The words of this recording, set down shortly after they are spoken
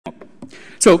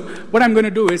So what I'm going to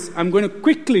do is I'm going to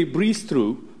quickly breeze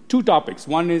through two topics.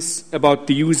 One is about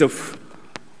the use of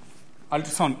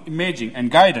ultrasound imaging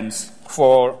and guidance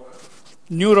for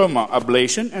neuroma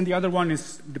ablation, and the other one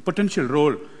is the potential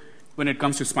role when it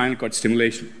comes to spinal cord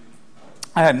stimulation.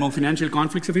 I had no financial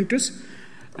conflicts of interest,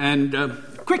 and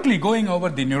quickly going over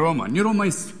the neuroma.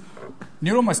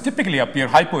 Neuromas typically appear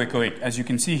hypoechoic, as you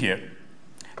can see here.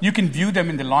 You can view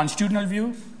them in the longitudinal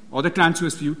view or the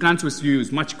transverse view. Transverse view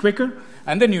is much quicker,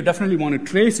 and then you definitely want to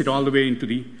trace it all the way into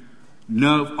the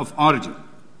nerve of origin.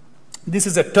 This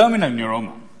is a terminal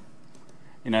neuroma.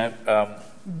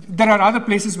 There are other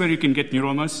places where you can get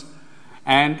neuromas,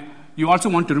 and you also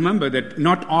want to remember that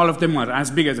not all of them are as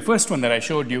big as the first one that I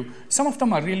showed you. Some of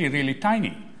them are really, really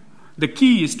tiny. The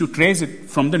key is to trace it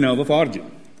from the nerve of origin.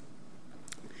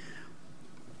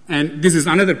 And this is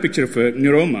another picture of a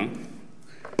neuroma.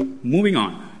 Moving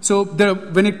on. So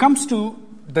when it comes to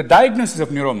the diagnosis of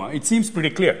neuroma, it seems pretty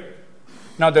clear.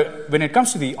 Now, when it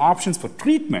comes to the options for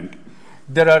treatment,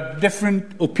 there are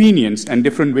different opinions and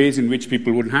different ways in which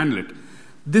people would handle it.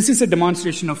 This is a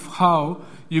demonstration of how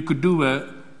you could do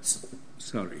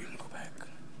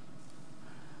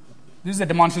This is a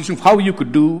demonstration of how you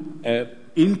could do an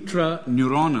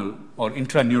intraneuronal or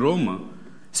intraneuroma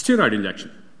steroid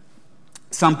injection.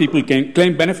 Some people can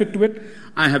claim benefit to it.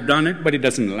 I have done it, but it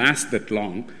doesn't last that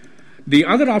long. The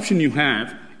other option you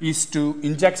have is to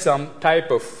inject some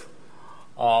type of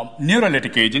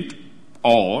neurolytic agent,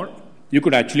 or you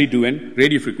could actually do a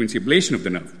radiofrequency ablation of the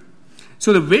nerve.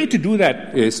 So the way to do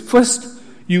that is, first,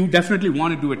 you definitely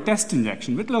want to do a test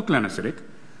injection with local anesthetic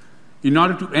in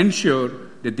order to ensure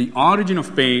that the origin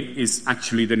of pain is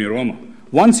actually the neuroma.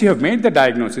 Once you have made the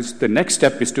diagnosis, the next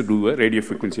step is to do a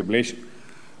radiofrequency ablation.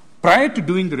 Prior to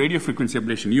doing the radiofrequency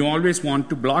ablation, you always want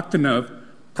to block the nerve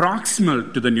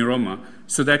proximal to the neuroma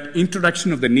so that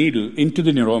introduction of the needle into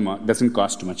the neuroma doesn't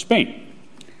cause too much pain.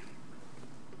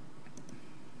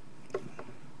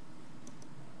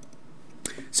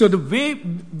 So the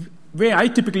way I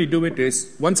typically do it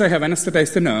is, once I have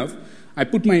anesthetized the nerve, I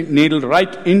put my needle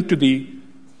right into the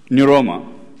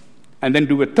neuroma and then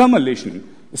do a thermal lesioning,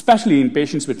 especially in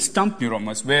patients with stump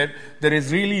neuromas where there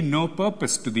is really no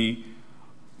purpose to the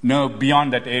nerve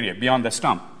beyond that area, beyond the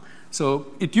stump. So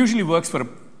it usually works for a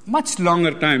much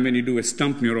longer time when you do a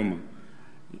stump neuroma.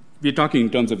 We're talking in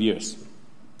terms of years.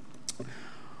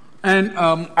 And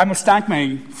I must thank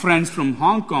my friends from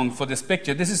Hong Kong for this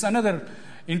picture. This is another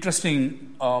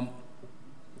interesting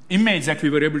image that we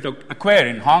were able to acquire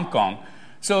in Hong Kong.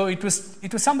 So it was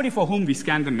somebody for whom we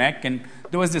scanned the neck, and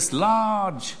there was this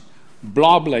large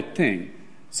blob-like thing.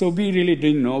 So we really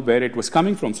didn't know where it was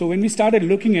coming from. So when we started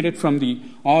looking at it from the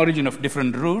origin of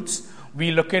different roots, we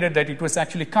located that it was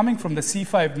actually coming from the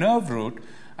C5 nerve root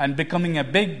and becoming a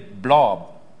big blob.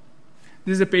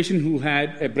 This is a patient who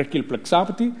had a brachial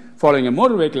plexopathy following a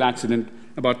motor vehicle accident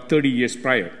about 30 years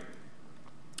prior.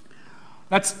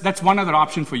 That's one other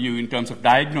option for you in terms of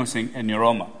diagnosing a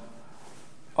neuroma.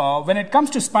 When it comes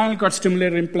to spinal cord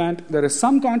stimulator implant, there is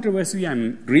some controversy.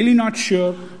 I'm really not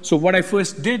sure. So what I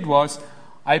first did was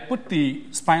I put the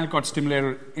spinal cord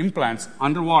stimulator implants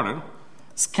underwater,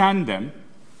 scanned them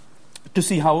to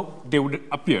see how they would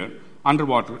appear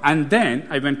underwater, and then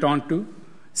I went on to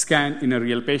scan in a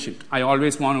real patient. I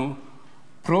always want to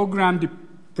program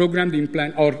the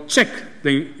implant or check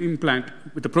the implant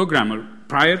with the programmer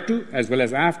prior to as well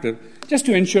as after, just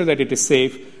to ensure that it is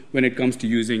safe when it comes to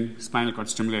using spinal cord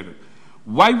stimulator.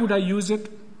 Why would I use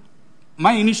it?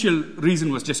 My initial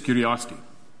reason was just curiosity.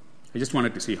 I just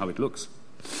wanted to see how it looks.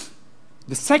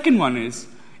 The second one is,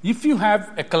 if you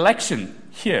have a collection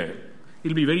here,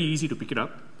 it'll be very easy to pick it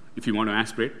up. If you want to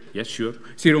aspirate, yes, sure.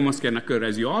 Seromas can occur,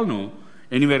 as you all know,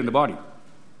 anywhere in the body.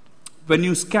 When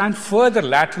you scan further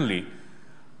laterally,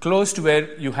 close to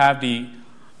where you have the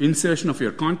insertion of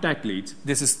your contact leads,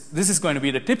 this is going to be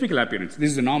the typical appearance.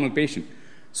 This is a normal patient.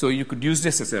 So you could use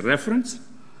this as a reference.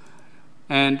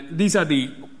 And these are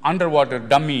the underwater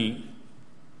dummy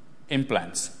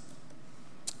implants.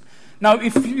 Now,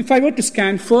 if I were to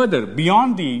scan further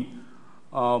beyond the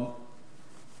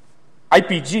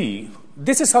IPG,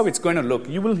 this is how it's going to look.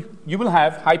 You will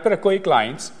have hyperechoic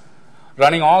lines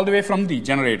running all the way from the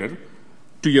generator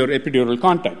to your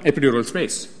epidural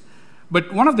space.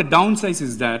 But one of the downsides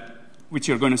is that, which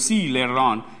you're going to see later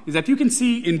on, is that you can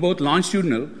see in both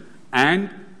longitudinal and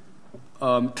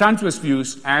transverse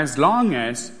views as long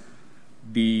as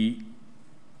the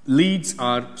leads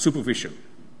are superficial.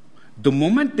 The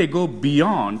moment they go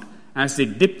beyond, as they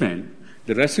dip in,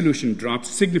 the resolution drops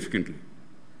significantly.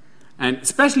 And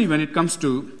especially when it comes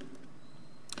to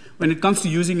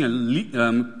using a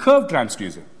curved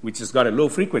transducer, which has got a low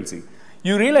frequency,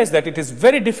 you realize that it is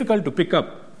very difficult to pick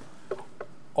up,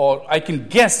 or I can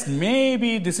guess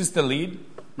maybe this is the lead,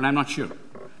 but I'm not sure.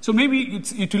 So maybe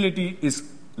its utility is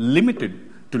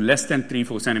limited to less than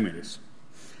 3-4 centimeters.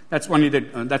 That's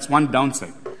one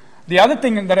downside. The other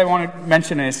thing that I want to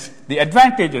mention is the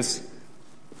advantages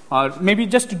are maybe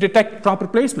just to detect proper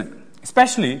placement,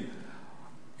 especially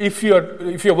if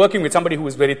you're working with somebody who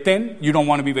is very thin. You don't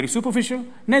want to be very superficial,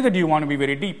 neither do you want to be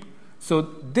very deep. So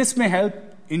this may help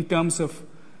in terms of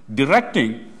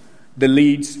directing the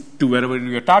leads to wherever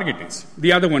your target is.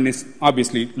 The other one is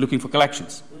obviously looking for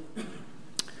collections.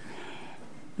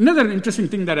 Another interesting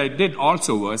thing that I did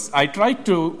also was I tried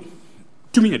to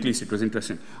me at least it was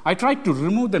interesting, I tried to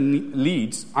remove the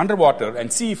leads underwater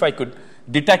and see if I could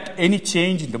detect any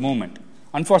change in the movement.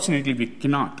 Unfortunately, we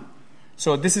cannot.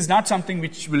 So this is not something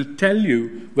which will tell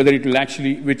you whether it will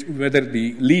whether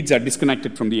the leads are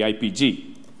disconnected from the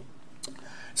IPG.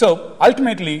 So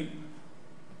ultimately,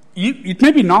 it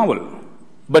may be novel,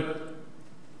 but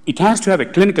it has to have a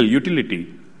clinical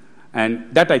utility,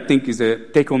 and that I think is a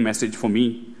take-home message for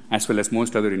me as well as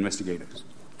most other investigators.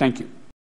 Thank you.